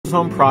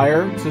on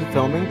prior to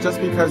filming, just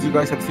because you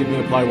guys have seen me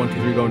apply 1, 2,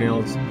 3 Go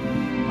nails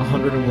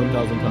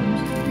 101,000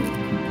 times.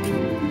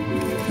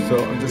 So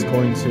I'm just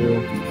going to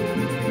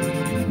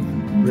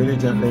really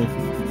gently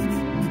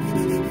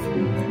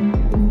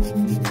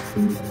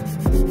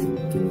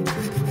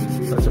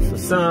touch up the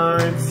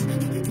sides.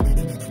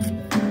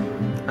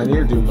 I need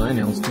to do my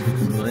nails too,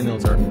 because my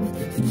nails are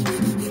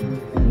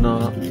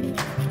not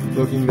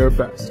looking their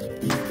best.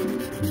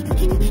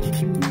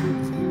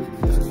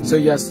 So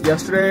yes,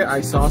 yesterday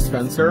I saw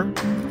Spencer.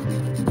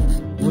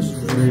 It was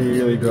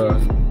really good.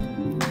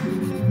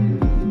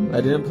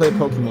 I didn't play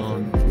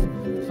Pokemon.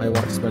 I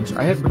watched Spencer.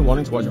 I had been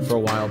wanting to watch it for a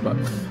while, but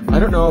I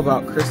don't know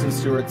about Kristen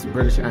Stewart's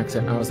British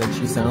accent. I was like,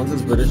 she sounds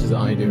as British as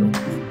I do,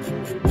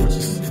 which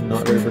is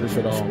not very British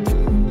at all.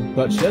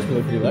 But she has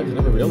really pretty legs. I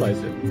never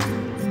realized it.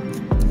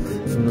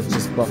 And let's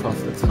just buff off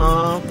the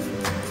top.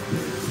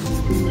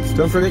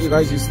 Don't forget, you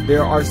guys,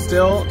 there are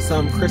still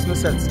some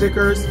Christmas set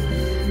stickers,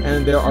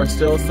 and there are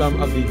still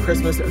some of the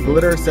Christmas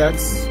glitter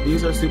sets.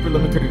 These are super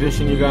limited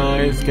edition, you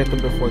guys. Get them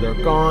before they're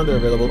gone. They're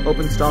available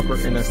open stock or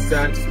in a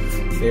set.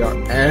 They are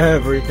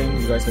everything.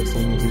 You guys have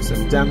seen me do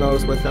some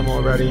demos with them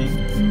already.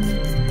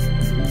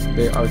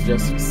 They are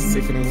just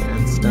sickening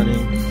and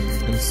stunning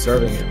and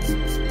serving it.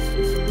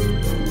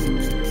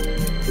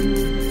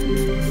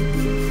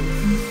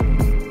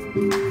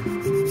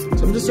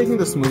 So I'm just taking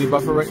the smoothie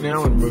buffer right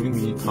now and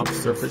removing the top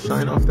surface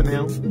shine off the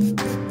nail.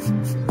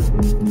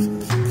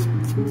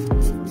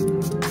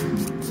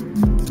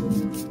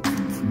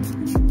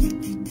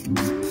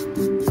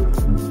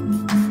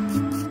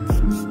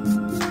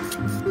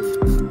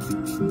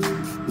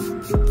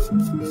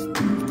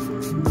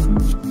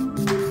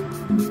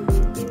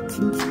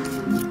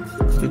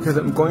 Because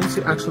I'm going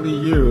to actually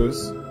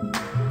use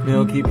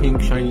Milky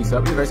Pink Shiny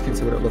Sub. You guys can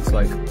see what it looks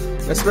like.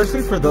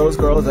 Especially for those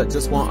girls that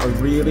just want a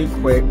really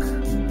quick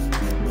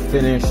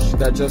finish,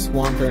 that just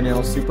want their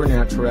nails super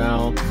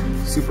natural,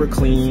 super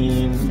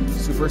clean,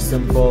 super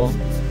simple.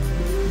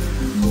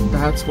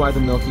 That's why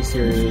the Milky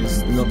series,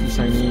 the Milky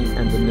Shiny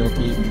and the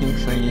Milky Pink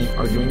Shiny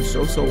are doing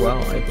so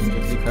well, I think.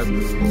 It's because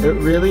it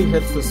really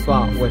hits the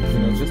spot with, you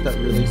know, just that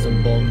really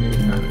simple nude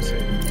fantasy.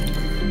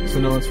 So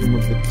now let's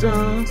remove the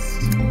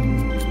dust.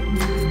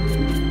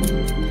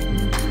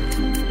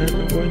 And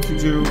I'm going to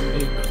do a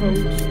coat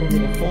over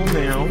the whole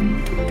nail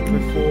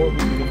before we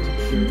begin to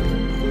show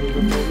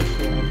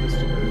off the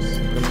stickers.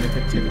 I'm going to make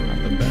it take them out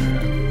the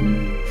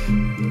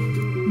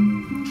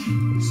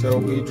bag. So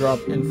we drop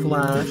in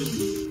Flash.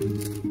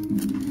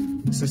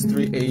 This is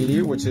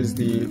 380, which is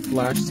the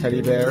Flash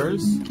teddy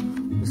bears.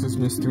 This is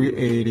Miss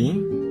 380.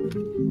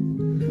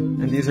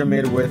 And these are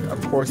made with,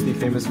 of course, the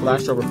famous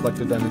Flash Gel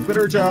Reflective Diamond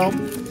Glitter Gel.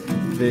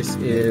 This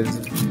is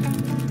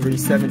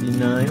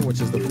 379,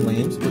 which is the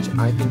flames, which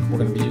I think we're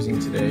going to be using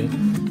today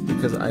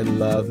because I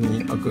love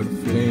me a good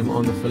flame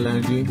on the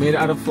phalange. Made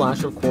out of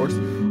Flash, of course,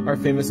 our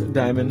famous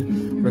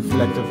diamond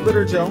reflective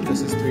glitter gel.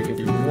 This is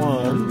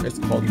 381. It's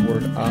called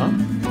Word Up.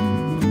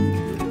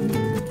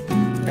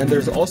 And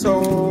there's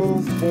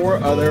also 4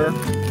 other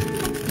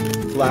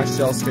Flash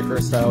gel sticker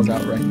styles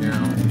out right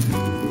now.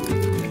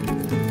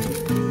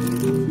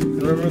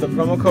 And remember, the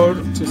promo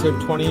code to save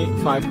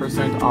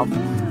 25% off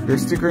your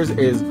stickers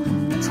is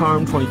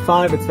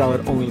Charm25. It's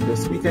valid only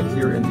this weekend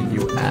here in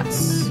the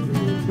US.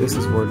 This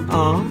is Word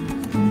Up.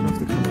 I have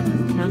to come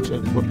and catch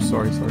it. Whoops,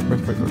 sorry.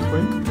 Press quick.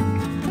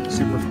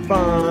 Super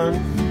fun.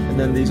 And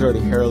then these are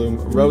the heirloom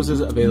roses,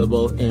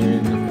 available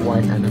in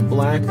white and in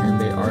black, and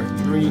they are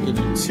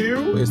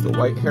 382 is the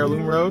white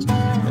heirloom rose,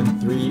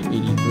 and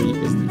 383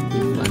 is the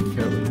black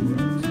heirloom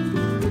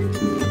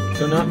rose.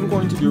 So now I'm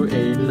going to do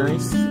a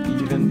nice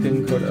even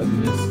thin coat of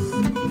this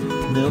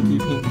Milky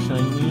Pink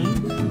Shiny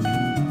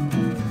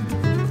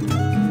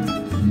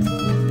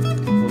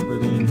over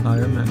the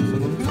entire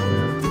maximum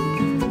square.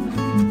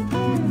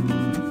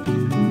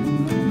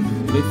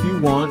 If you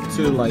want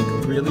to like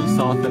really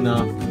soften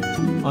up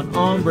an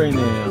ombre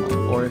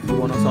nail, or if you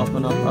want to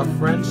soften up a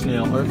French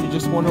nail, or if you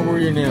just want to wear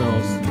your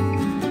nails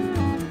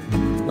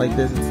like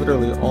this, it's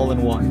literally all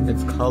in one.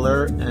 It's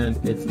color and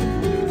it's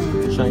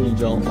shiny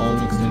gel all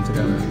mixed in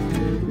together.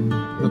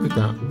 Look at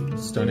that,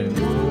 stunning.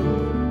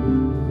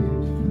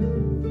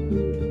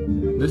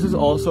 This is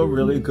also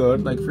really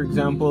good, like for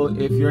example,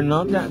 if you're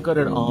not that good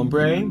at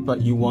ombre,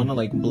 but you want to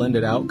like blend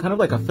it out, kind of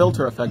like a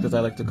filter effect as I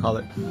like to call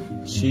it,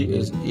 she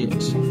is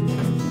it.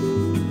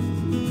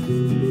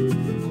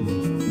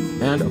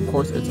 And of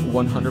course, it's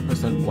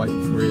 100% white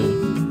free.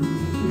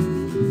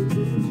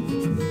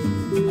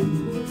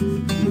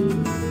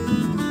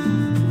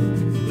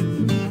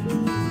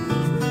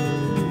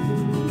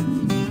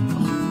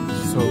 Oh,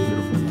 so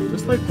beautiful.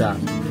 Just like that.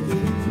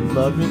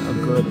 Love me a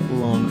good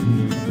long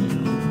nude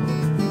nail.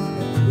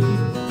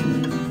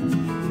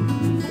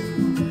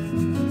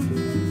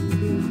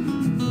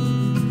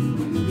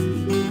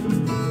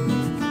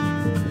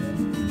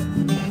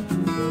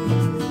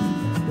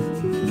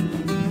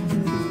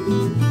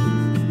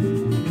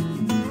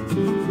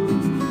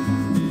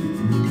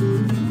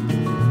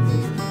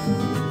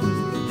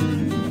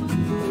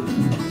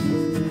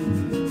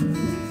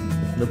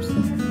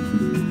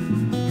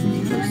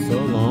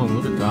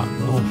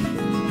 that. Oh.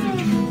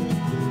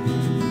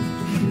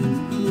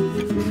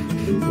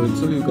 Wait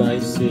till you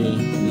guys see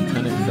the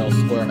 10XL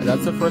Square.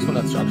 That's the first one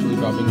that's actually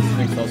dropping, the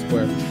 10XL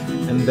Square.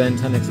 And then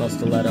 10XL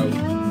Stiletto,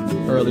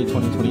 early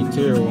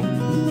 2022.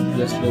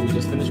 Yesterday we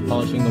just finished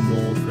polishing the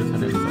mold for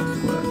 10XL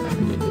Square.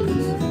 And it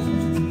is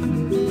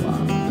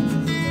wow.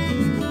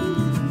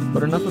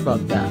 But enough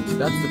about that.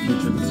 That's the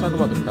future. Let's talk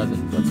about the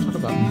present. Let's talk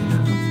about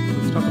now.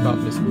 Let's talk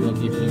about this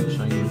milky pink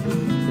shiny.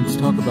 Let's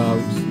talk about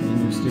the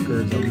new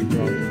stickers that we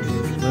brought.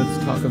 Let's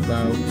talk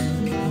about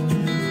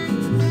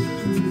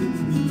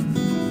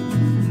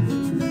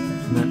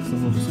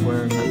maximum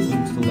square,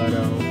 maximum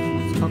stiletto.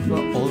 Let's talk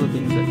about all the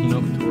things that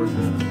Hino Couture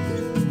has.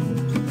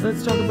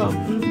 Let's talk about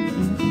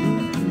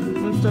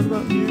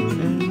you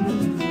and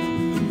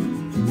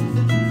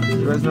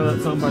you guys know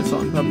that song by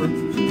Salt and Pepper?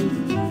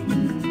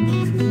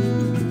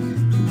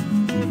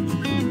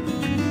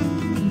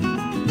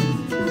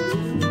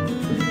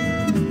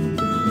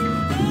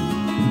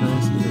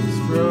 Nice even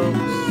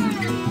strokes.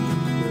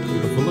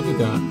 Beautiful, look at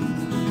that.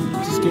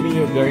 Just giving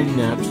you a very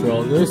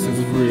natural, this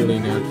is really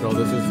natural.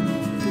 This is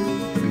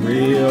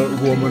real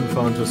woman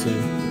fantasy.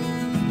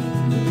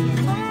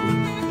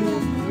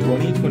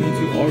 2022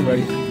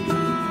 already.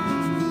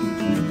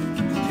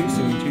 Too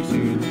soon, too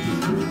soon.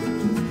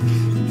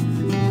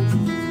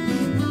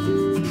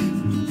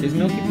 Is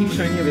Milky Pink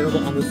Shiny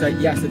available on the site?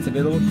 Yes, it's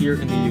available here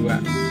in the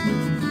US.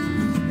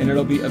 And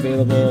it'll be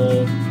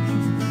available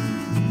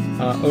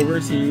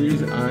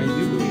overseas, I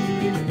do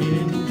believe,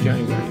 in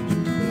January.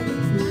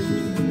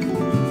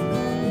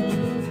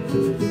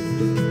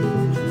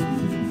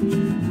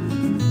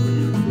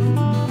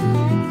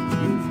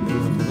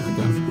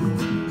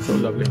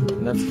 Lovely.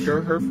 And that's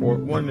cure her for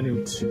 1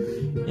 minute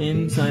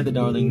inside the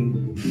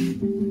darling.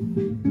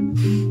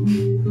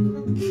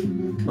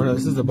 Oh no,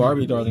 this is the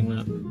Barbie darling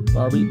lamp.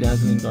 Barbie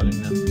dazzling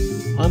darling lamp.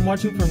 I'm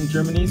watching from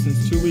Germany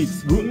since 2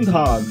 weeks. Guten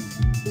Tag.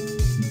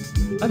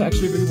 I've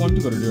actually really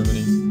wanted to go to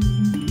Germany.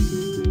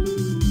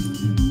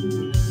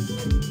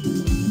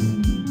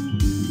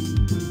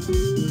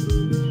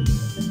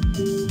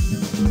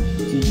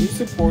 Do you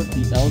support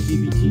the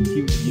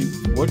LGBTQ youth?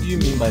 What do you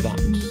mean by that?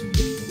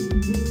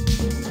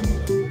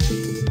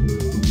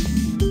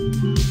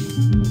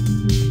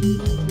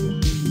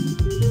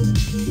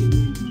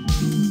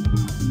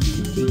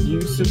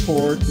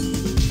 Support,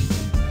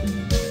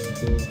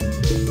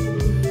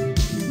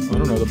 I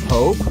don't know, the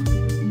Pope?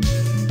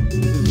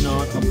 This is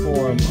not a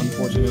forum,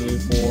 unfortunately,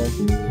 for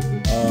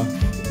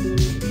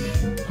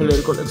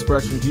political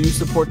expression. Do you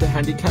support the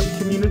handicapped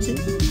community?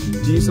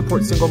 Do you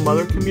support single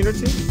mother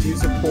community? Do you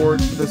support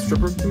the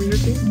stripper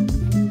community?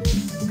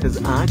 Because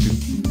I do.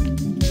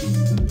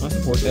 I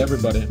support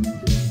everybody.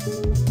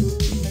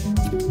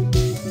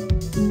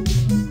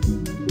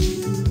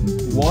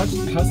 Watched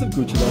House of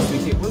Gucci last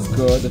week. It was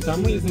good. The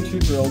family isn't too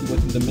thrilled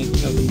with the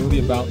making of the movie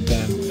about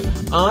them.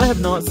 I have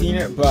not seen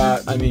it,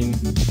 but I mean,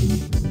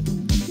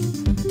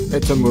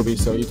 it's a movie,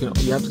 so you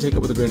have to take it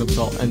with a grain of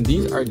salt. And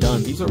these are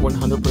done. These are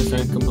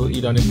 100%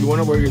 completely done. If you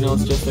want to wear your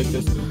nails just like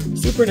this,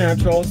 super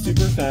natural,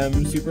 super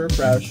femme, super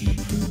fresh,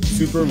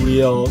 super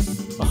real.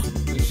 Oh,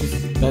 it's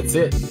just, that's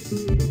it.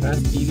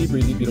 That's easy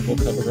breezy, beautiful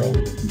cover girl.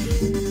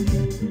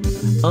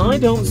 I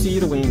don't see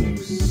the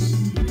wings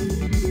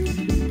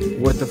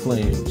with the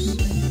flames.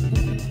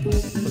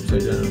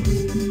 Upside down.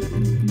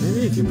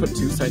 Maybe if you put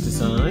two side to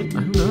side, I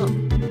don't know.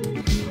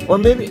 Or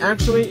maybe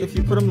actually if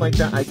you put them like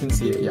that, I can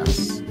see it,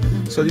 yes.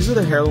 So these are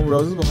the heirloom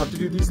roses. We'll have to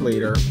do these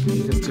later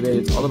because today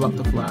it's all about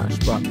the flash.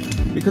 But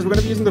because we're going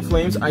to be using the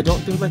flames, I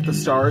don't think like the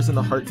stars and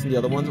the hearts and the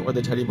other ones or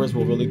the teddy bears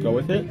will really go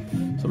with it.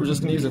 So we're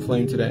just going to use the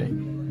flame today.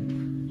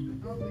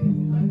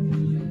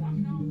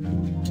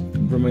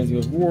 Reminds me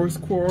of Rose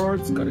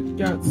Quartz. Gotta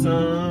get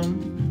some.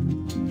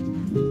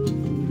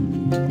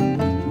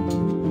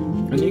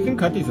 And you can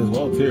cut these as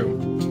well too.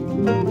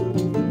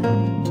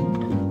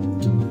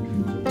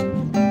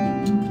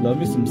 Love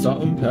me some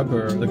salt and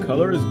pepper. The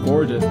color is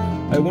gorgeous.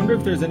 I wonder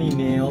if there's any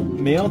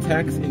male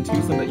techs in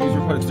Tucson that use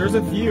your products. There's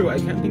a few. I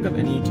can't think of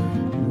any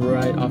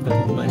right off the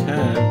top of my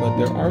head, but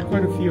there are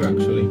quite a few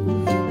actually.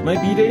 My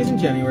B-Day is in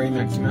January,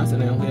 Maximus,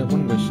 and I only have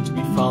one wish, to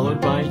be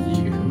followed by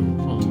you.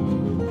 Oh,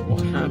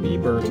 well, happy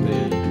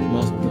birthday.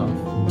 Mazel tov.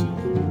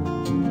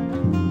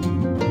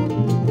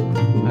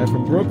 Hi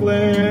from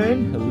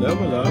Brooklyn. Hello,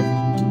 my love.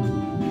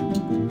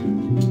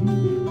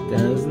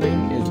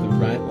 Dazzling is the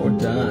ride or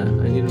die.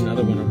 I need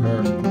another one of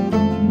her.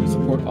 We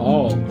support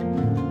all.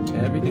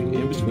 Everything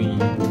in between.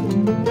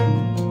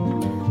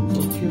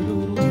 So cute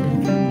little trim.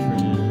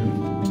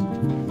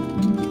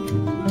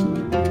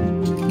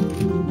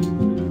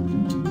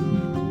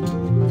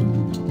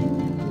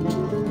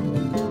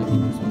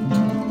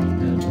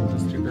 And the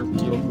sticker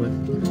peeled with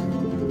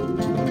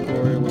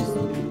Gloria was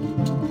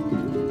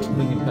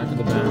putting it back to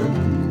the bag.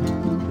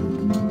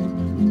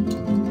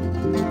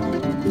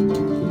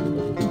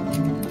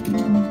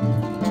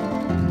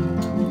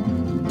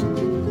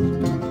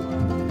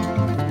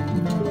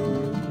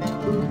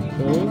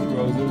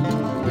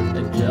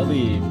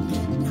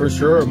 For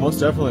sure, most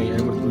definitely,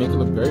 and would make it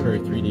look very, very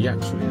 3D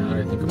actually, now that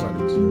I think about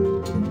it.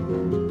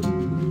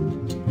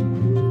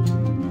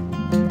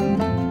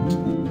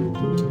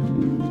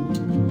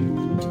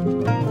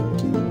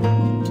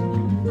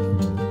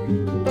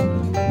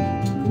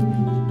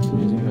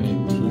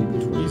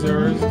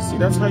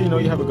 that's how you know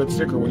you have a good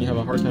sticker, when you have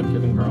a hard time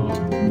giving her off.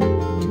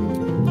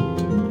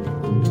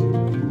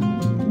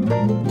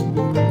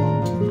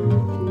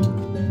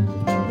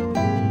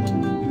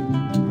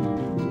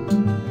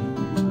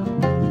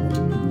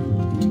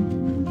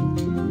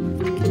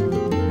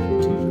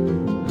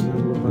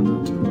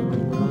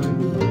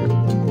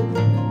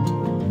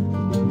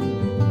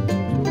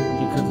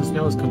 Because this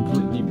nail is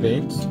completely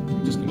baked,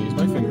 I'm just gonna use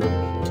my finger.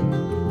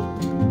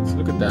 So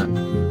look at that.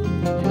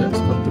 Yes,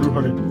 come through,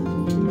 honey.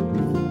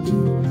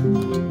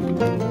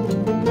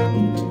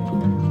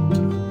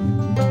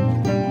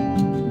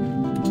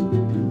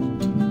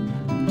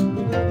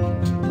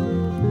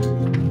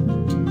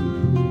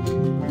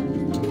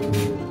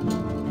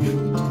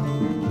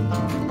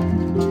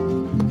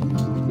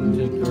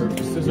 Take your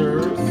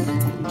scissors.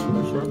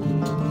 Sharp.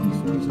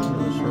 These are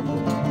really sharp.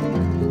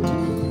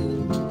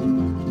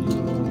 These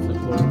are the ones that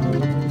blow.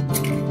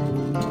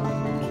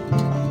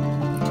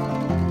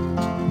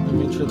 And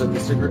make sure that the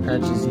sticker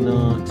edge is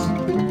not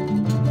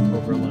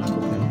overlap,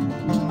 okay?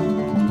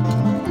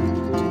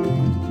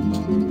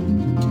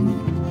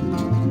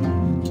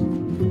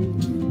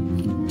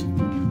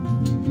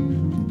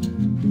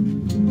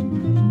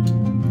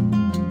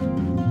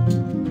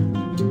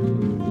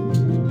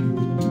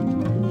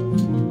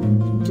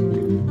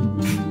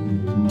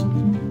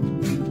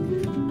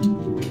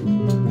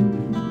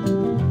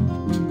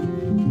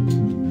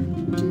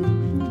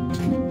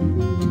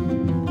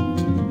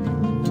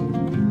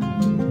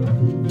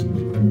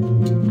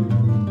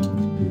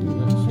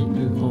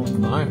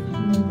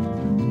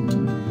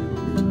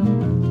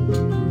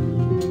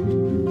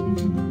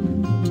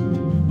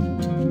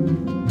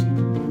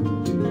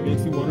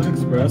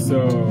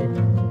 Espresso,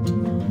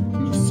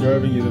 just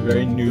serving you the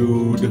very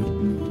nude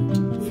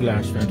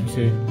flash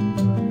fantasy.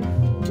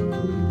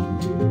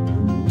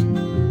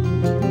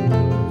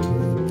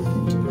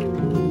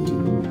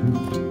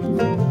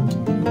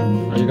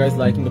 Are you guys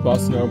liking the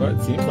Bossa Nova?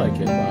 It seems like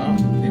it. Wow,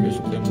 maybe I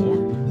should play more.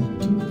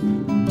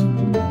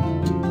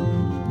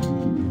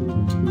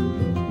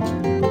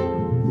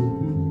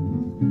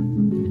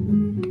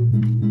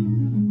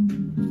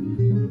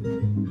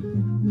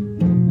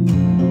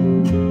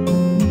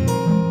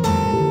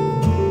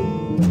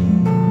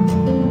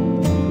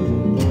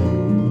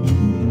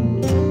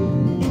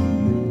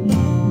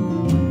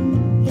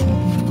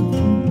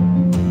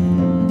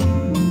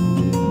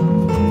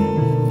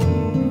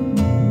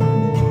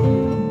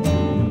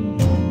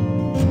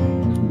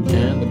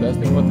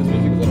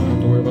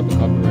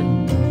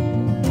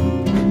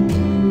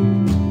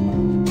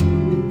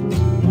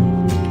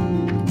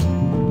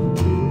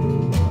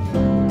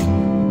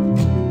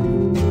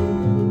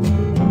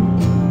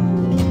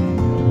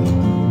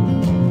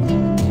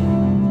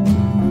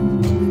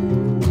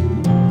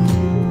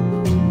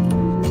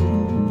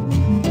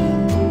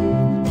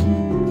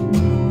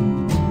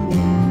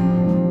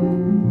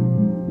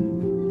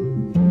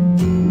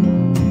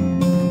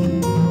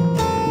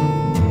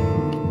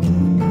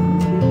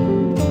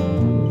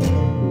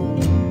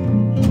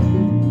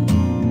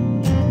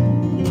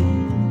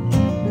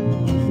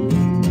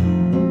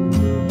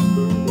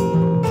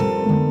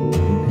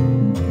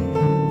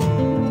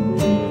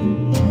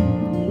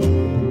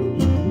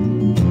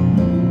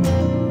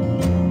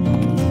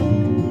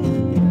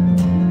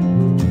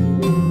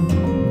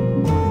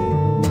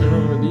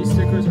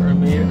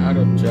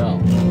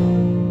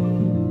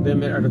 They're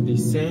made out of the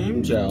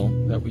same gel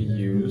that we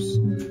use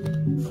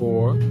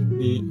for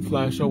the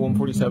Flash Show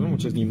 147,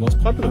 which is the most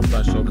popular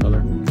Flash Show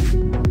color.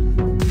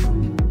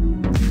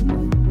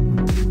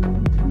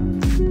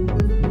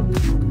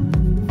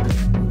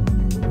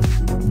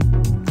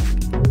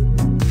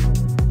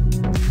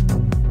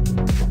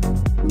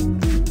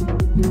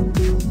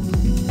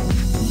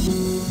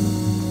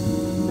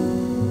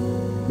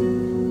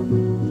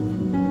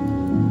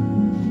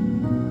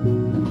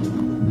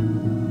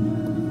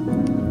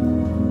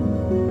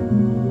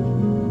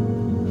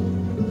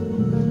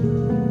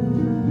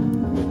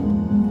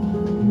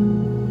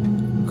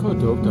 Look how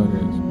dope that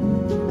is.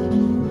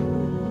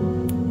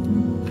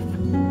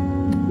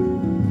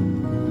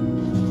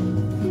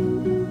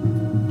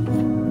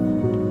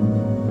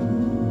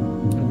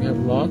 And we have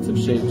lots of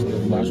shapes in the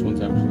Flash ones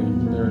actually.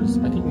 There's,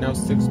 I think now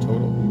 6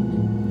 total.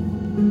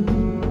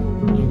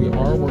 And we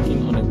are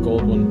working on a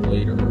gold one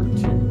later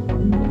too.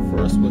 But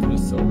first with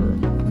Miss Silver.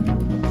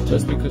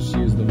 Just because she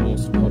is the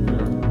most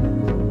popular.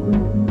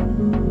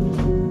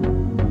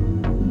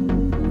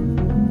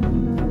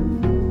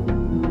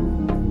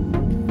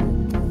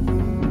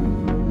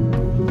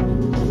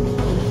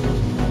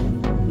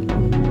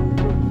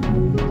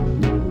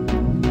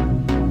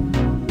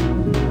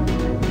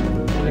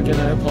 Again,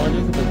 I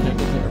apologize if I can't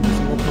get to every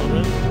single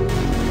comment.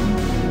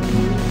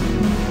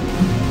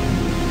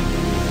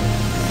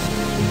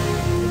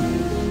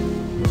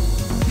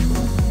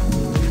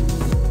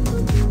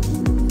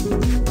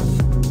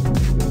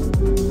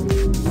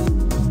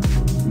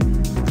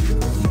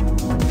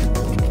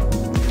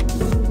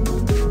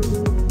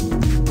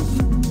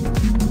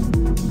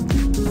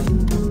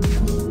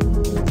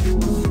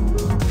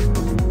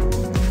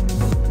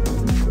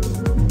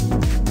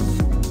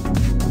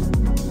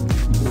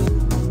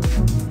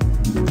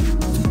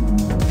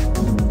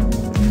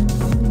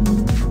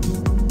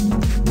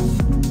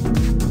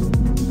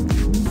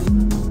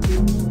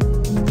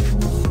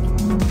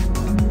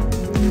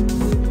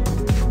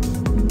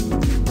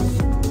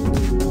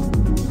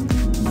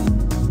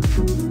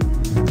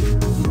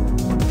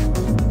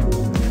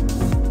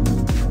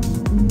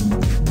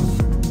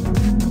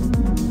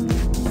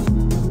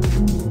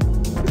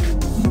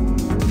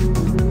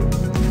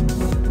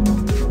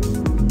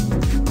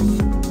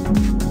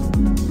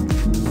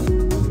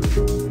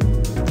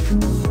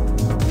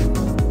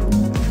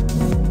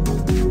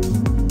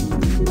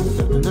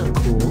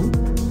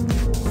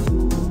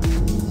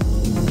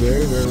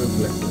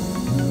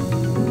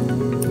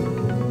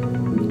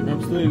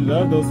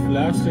 love those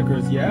flash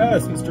stickers.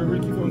 Yes, Mr.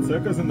 Ricky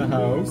Fonseca's in the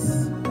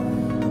house.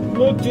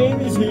 Look,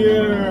 Jamie's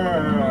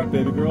here.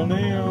 Baby girl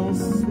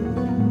nails.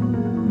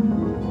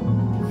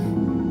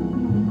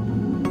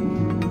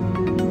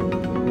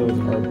 Those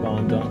are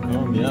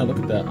bond.com. Yeah, look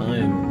at that. I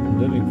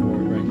am living for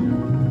it right here.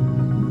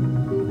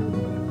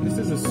 This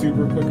is a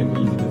super quick and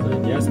easy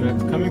design. Yes,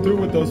 Max, coming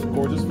through with those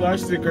gorgeous flash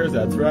stickers.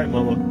 That's right,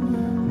 mama.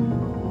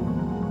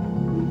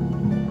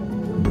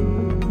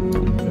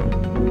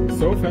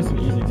 So fast and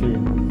easy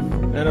too.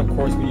 And of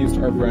course we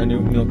used our brand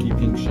new milky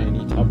pink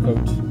shiny top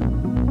coat.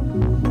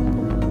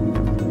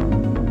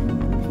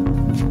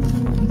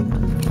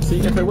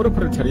 See, if I would have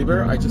put a teddy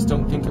bear, I just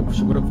don't think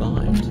she would have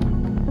vibed.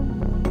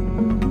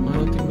 I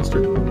don't think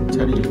Mr.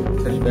 Teddy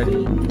Betty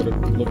would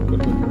have looked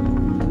good with her.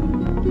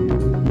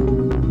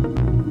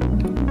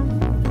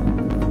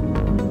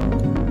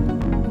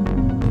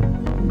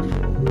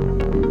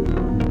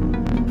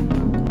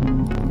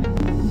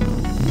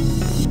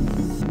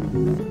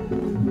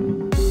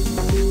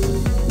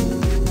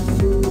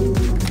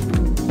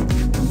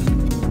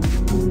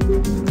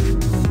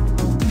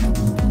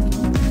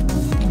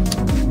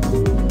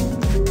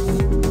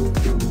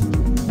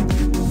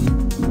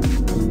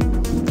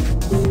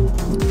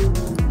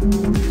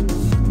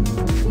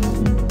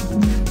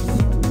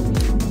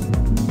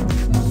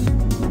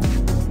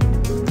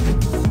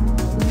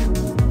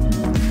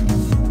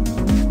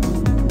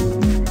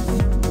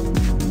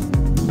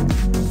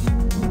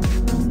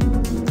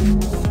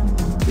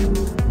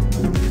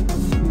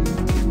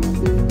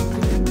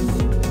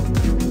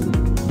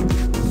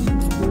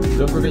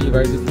 Don't forget, you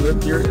guys, if you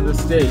live here in the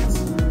States,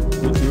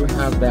 we do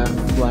have that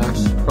flash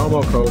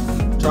promo code,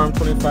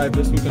 CHARM25,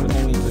 this weekend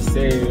only to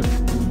save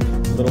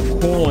a little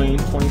coin,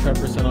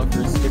 25% off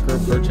your sticker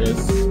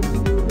purchase.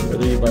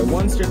 Whether you buy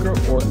one sticker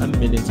or a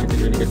million stickers,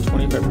 you're going to get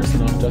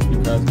 25% off just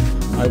because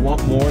I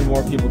want more and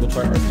more people to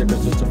try our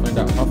stickers just to find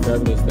out how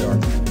fabulous they are.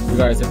 You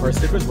guys, if our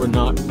stickers were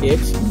not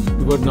it,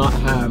 we would not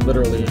have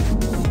literally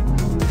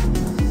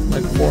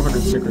like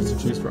 400 stickers to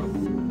choose from.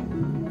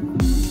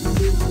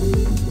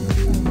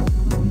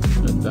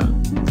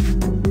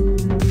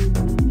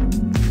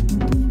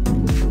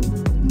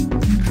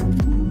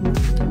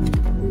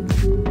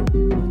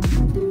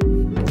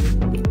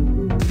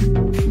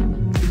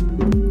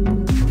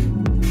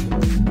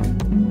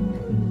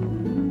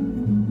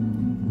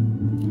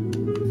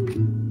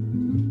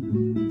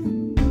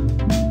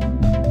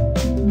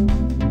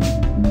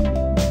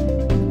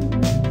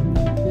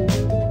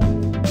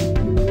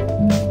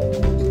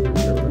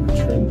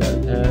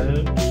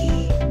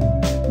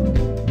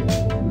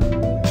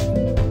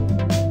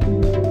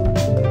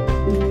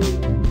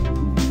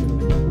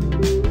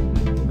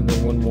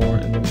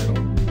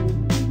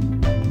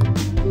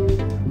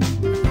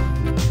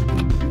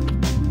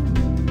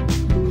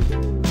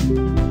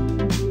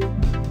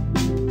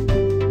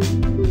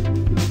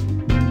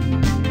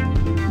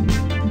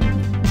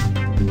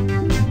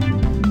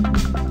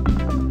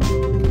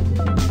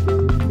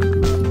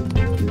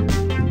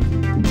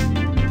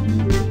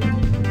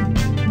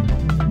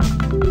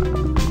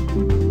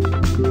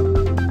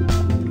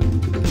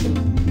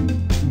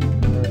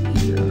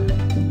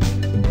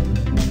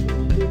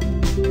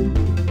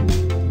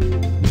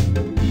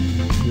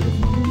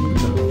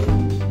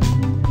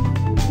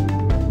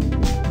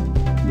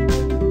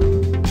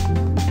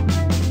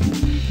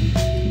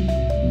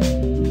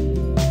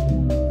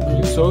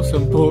 So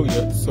simple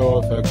yet so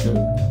effective.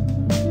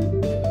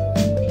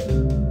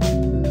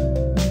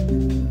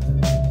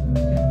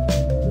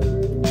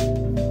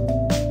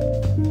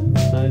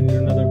 I need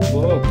another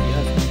book.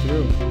 Yes, come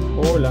through.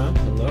 Hola,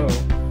 hello.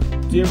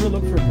 Do you ever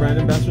look for brand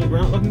ambassadors?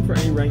 We're not looking for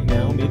any right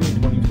now, maybe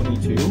in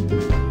 2022.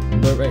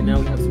 But right now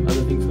we have some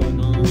other things going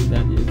on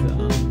that is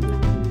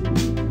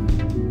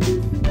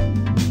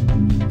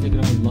taking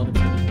up a lot of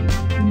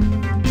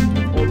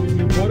time. All these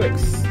new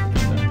products.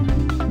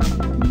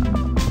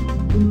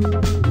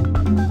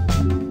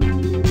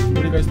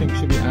 What do you guys think?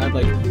 Should we add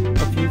like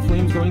a few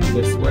flames going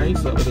this way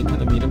so that way they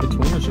kind of meet in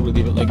between, or should we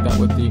leave it like that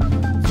with the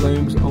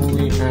flames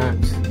only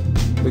at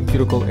the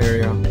cuticle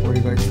area? What do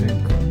you guys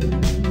think?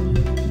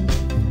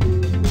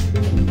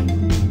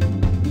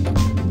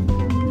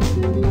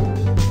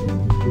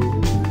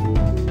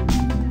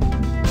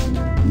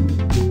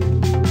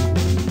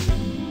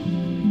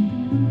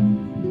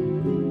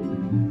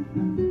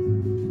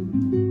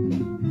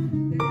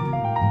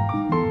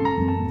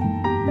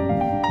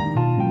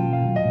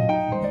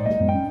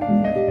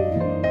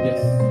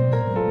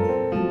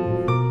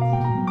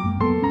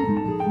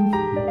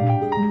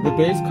 The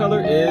base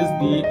color is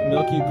the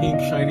milky pink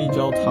shiny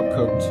gel top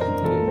coat.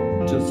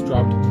 It just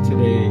dropped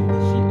today.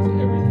 She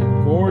is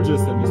everything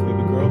gorgeous, that Miss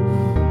Baby Girl.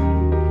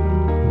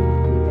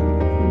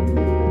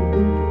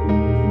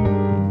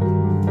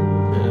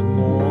 Add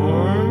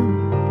more.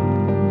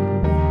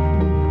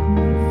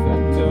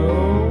 Perfecto.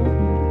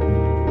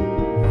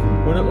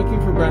 We're not looking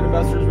for brand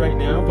ambassadors right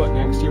now, but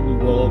next year we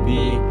will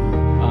be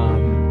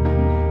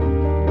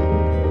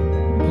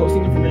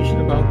posting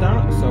information about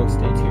that, so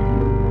stay tuned.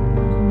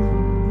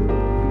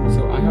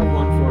 So I have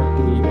one for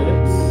leave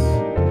it,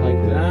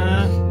 like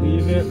that,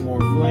 leave it, it, more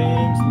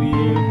flames,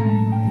 leave.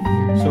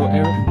 So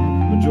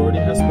majority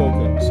has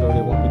spoken, so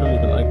they want me to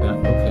leave it like that.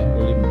 Okay,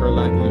 we'll leave her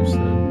like loose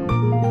then.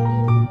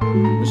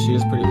 But she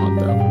is pretty hot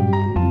though.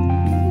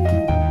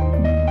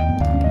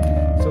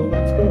 So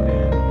let's go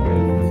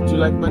in. Do you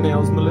like my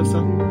nails,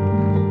 Melissa?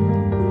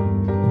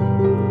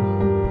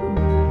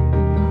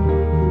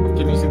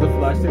 Can you see the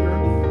flash sticker?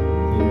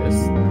 Yes,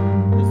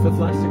 it's the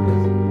flash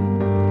stickers.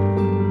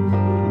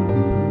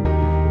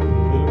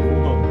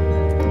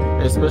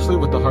 Especially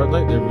with the hard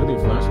light, they really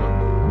flash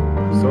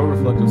up. So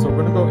reflective. So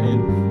we're gonna go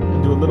in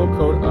and do a little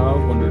coat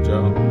of Wonder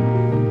Gel.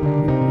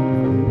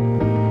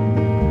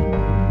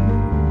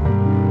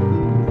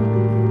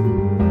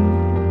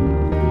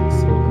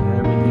 So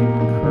everything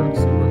curves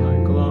super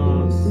high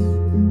gloss.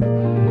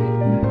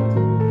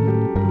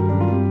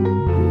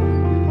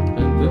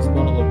 And this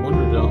bottle of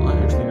Wonder Gel, I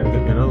actually need to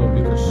get another one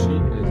because she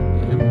is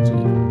empty.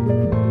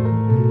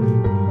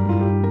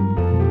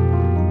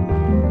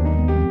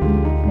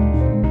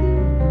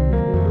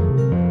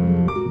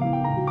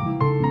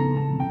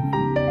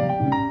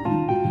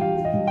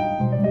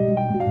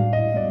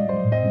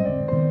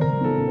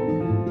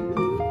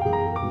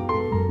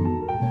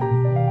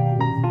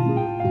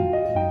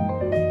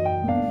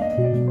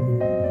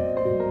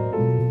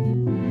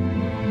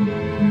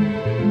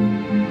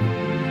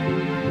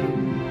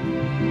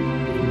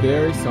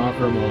 Very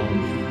soccer mom.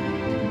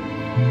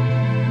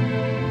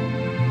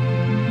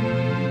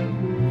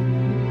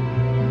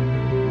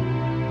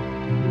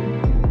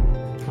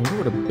 I wonder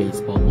what a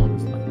baseball mom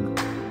is like.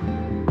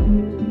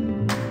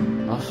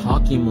 A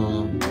hockey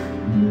mom.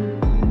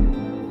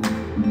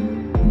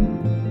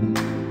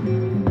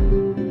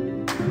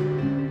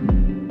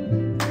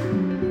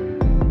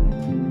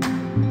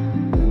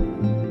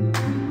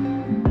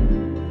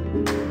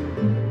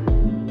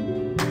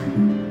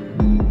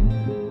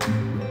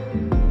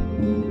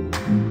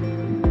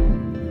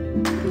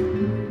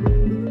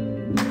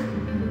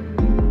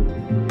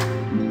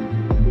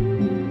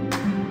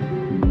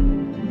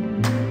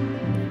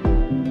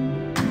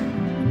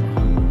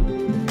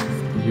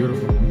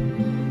 Beautiful.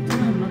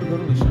 I'm not going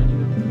to the shiny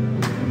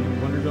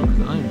Wonder Gel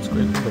because I am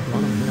scraping the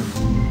bottom nails,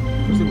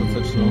 especially with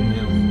such long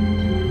nails.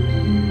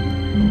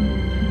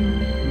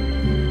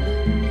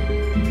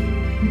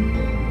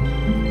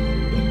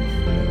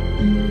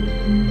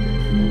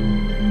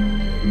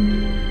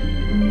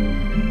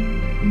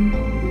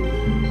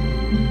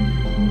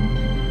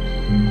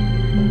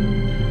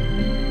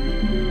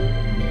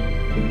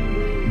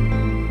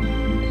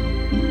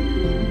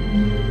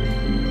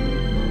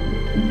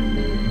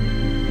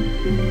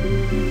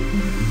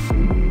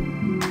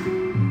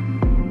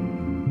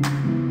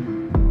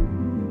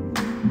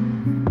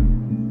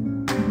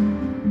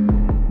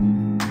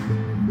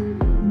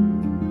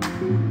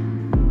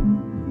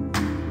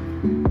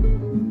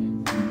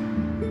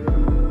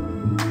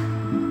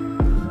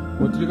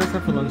 What did you guys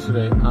have for lunch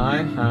today?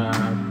 I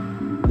had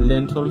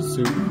lentil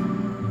soup.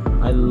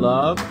 I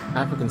love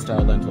African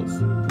style lentils,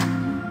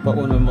 but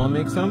when my mom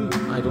makes them,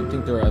 I don't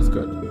think they're as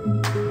good.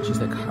 She's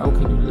like, how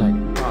can you like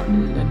hot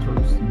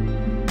lentils?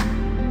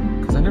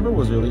 Because I never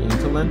was really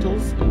into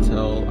lentils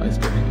until I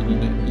started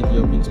eating it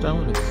Ethiopian style,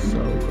 and it's so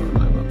good.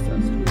 I'm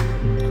obsessed.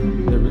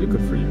 They're really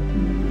good for you.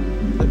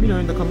 Let me know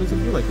in the comments if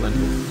you like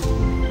lentils.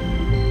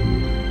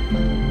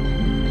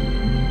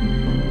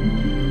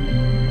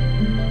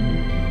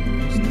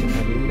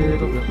 A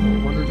little bit more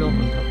Wonder Gel on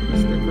top of the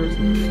stickers,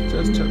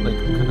 just to like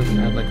kind of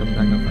add like a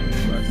magnifying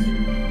glass.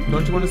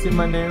 Don't you want to see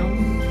my nails?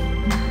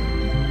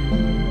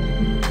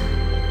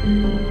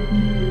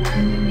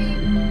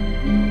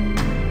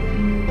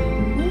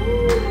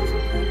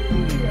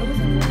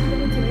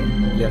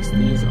 Yes,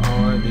 these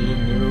are the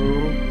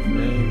new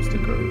flame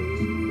stickers.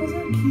 Those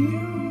are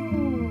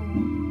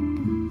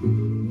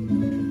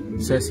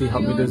cute. Ceci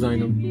helped me design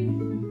them.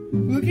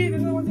 Look at this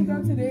is the one they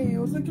got today. It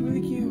was looking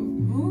really cute.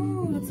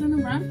 Oh, that's the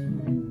new brand?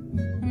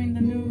 I mean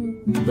the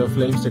new... The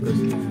flame stickers.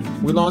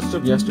 We launched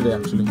them yesterday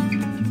actually.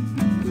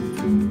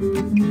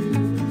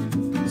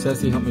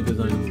 Ceci helped me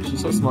design them.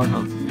 She's so smart,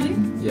 huh? Really?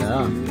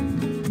 Yeah.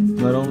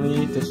 Not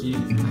only does she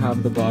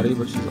have the body,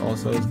 but she's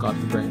also got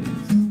the brains.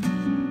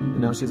 And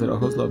now she's at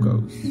Ojos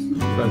Locos. You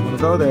guys want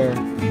to go there?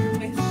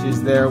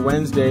 She's there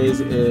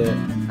Wednesdays. I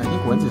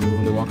think Wednesdays is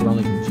when they walk around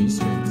like in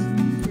G-strings.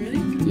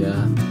 Really?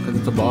 Yeah, because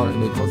it's a bar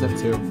and they close at 2.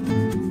 So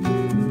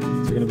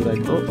you're gonna be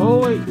like, oh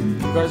wait,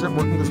 you guys aren't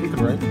working this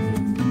weekend, right?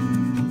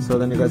 So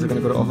then you guys are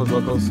gonna go to Ojos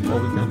Locos all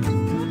weekend.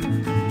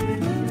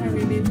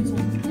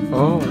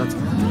 Oh, that's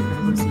bad. I'm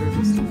gonna go to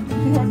service.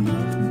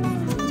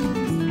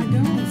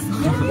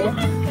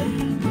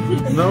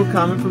 No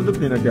comment from the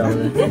peanut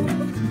gallery.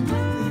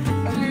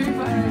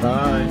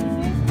 Bye.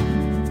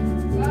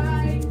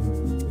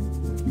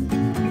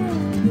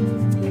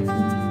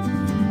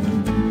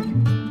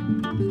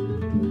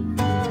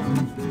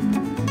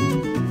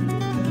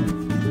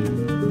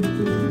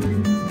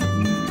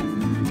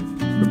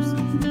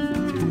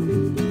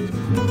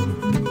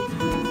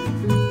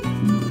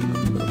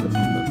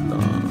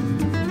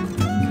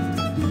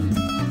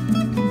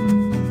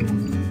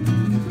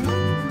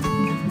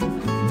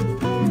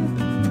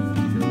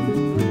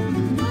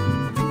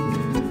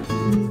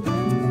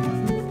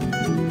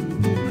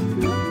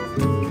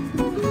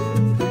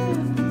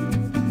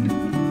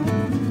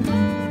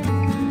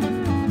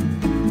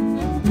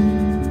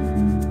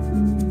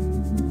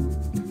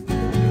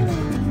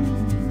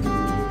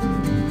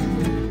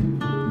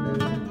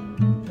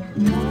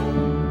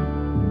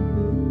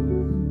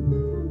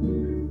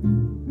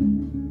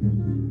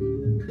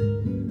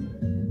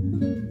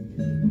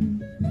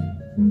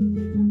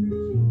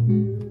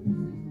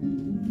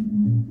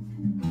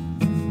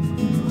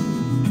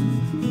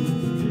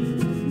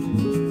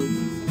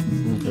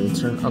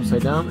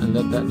 upside down and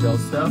let that gel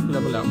stuff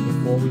level out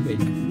before we bake.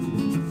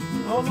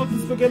 Oh look, the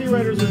spaghetti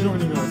writers are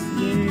joining us.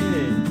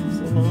 Yay!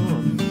 So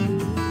long.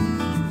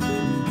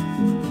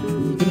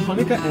 Did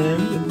Hanukkah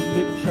end?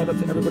 Big shout out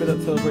to everybody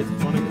that celebrates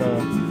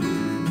Hanukkah.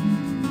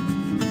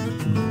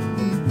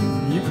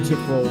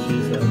 Beautiful,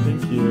 she said.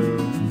 Thank you.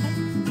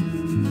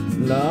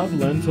 Love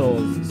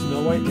lentils.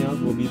 Snow White nails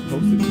will be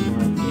posted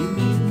tomorrow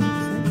evening.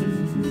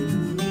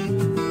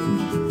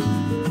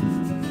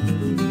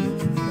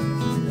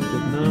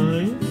 Good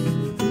night.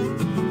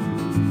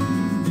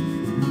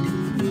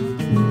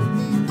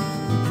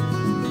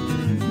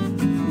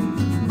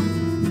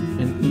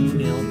 An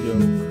e-nail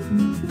joke.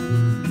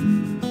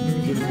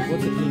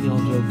 What's an e-nail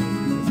joke?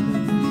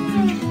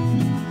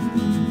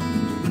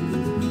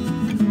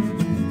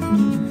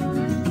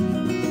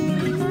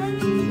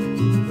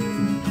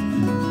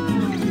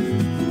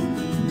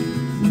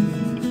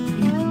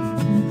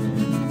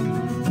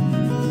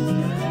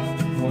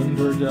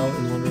 Girl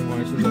is wondering why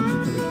she's up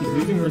because I keep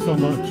using her so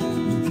much.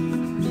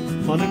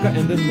 Hanukkah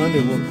ended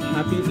Monday. Well,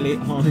 happy late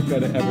Hanukkah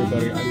to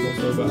everybody. I feel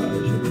so bad. I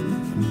should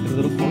have a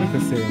little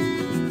Hanukkah sale.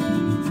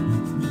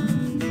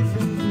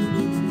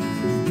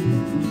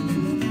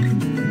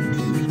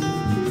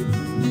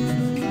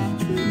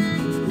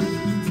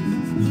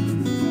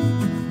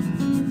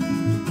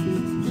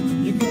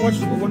 You can watch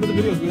one of the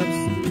videos. We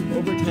have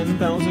over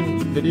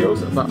 10,000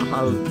 videos about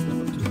how to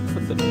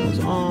put the nails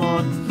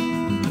on,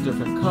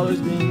 different colors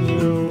being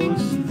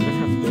used. I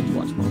have to binge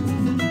watch more.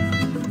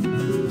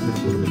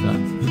 Look at that.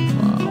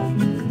 Wow.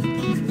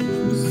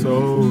 So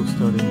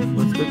stunning.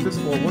 Let's take this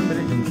for 1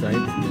 minute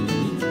inside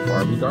the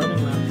Barbie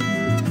darling lamp.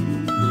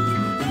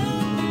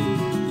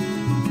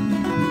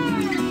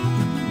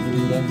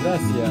 Muchas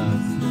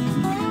gracias.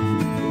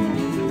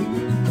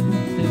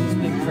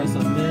 Big press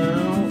on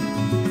now.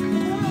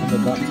 I'm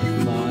about to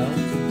file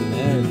to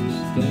blend.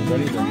 Getting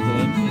ready to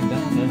blend in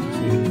that lens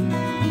too.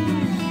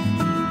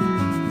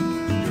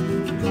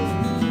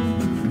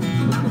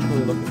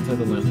 Look inside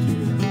the lamp too.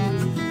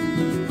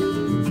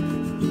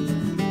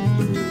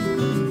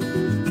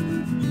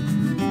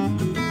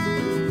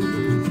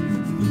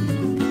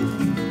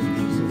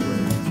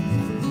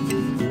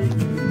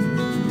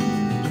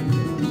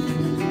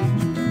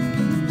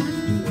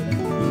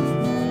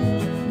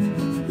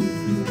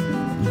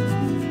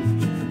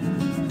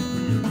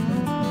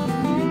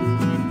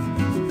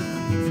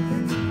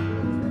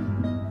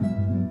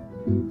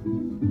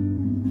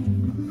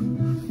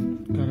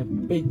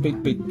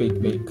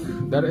 Bake.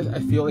 That is, I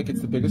feel like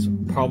it's the biggest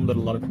problem that a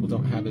lot of people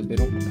don't have is they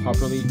don't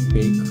properly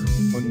bake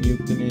or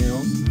nuke the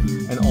nails,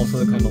 and also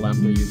the kind of lamp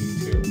they're using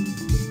too.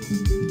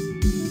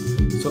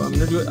 So I'm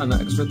gonna do it on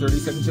an extra 30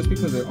 seconds just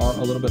because they are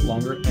a little bit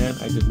longer, and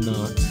I did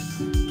not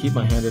keep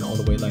my hand in all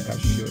the way like I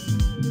should.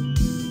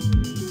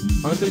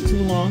 Aren't they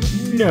too long?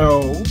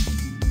 No.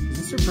 Is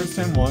this your first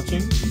time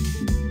watching?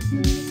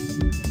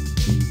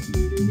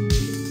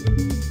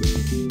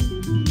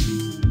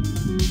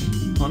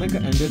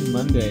 Hanukkah ended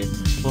Monday.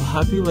 Well,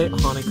 happy late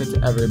Hanukkah to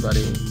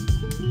everybody.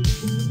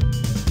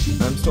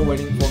 I'm still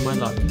waiting for my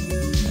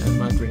latkes and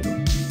my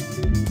dream.